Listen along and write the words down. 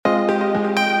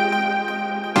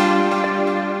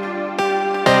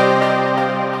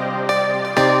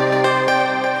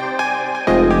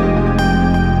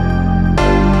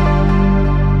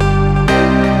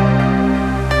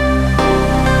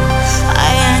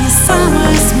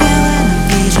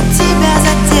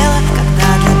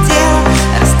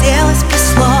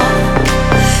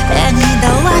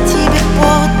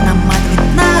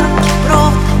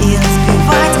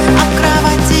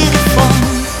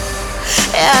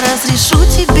разрешу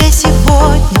тебе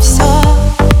сегодня все.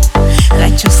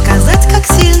 Хочу сказать, как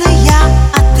сильно я,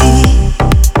 а ты.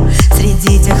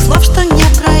 Среди тех слов, что не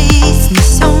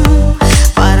произнесем.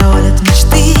 Пароль от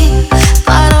мечты,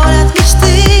 пароль от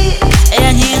мечты.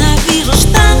 Я ненавижу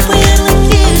штампы,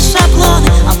 ярлыки и шаблоны.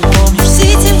 А помнишь,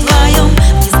 сидим вдвоем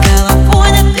вниз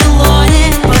головой на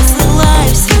пилоне.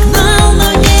 Посылаю сигнал,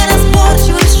 но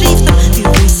неразборчивым шрифтом. Ты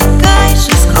высекаешь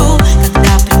искру,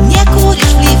 когда при мне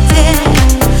куришь в лифте.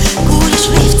 Куришь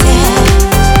в лифте.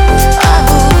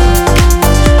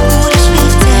 Куришь в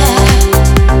лифте.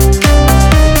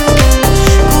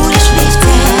 Куришь в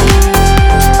лифте.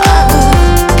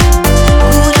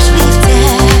 Куришь в лифте.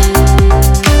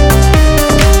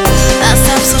 Нас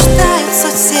обсуждают в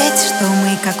соцсети, что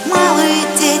мы как малые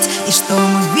дети, и что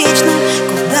мы вечно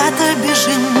куда-то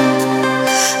бежим.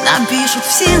 Нам пишут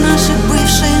все наши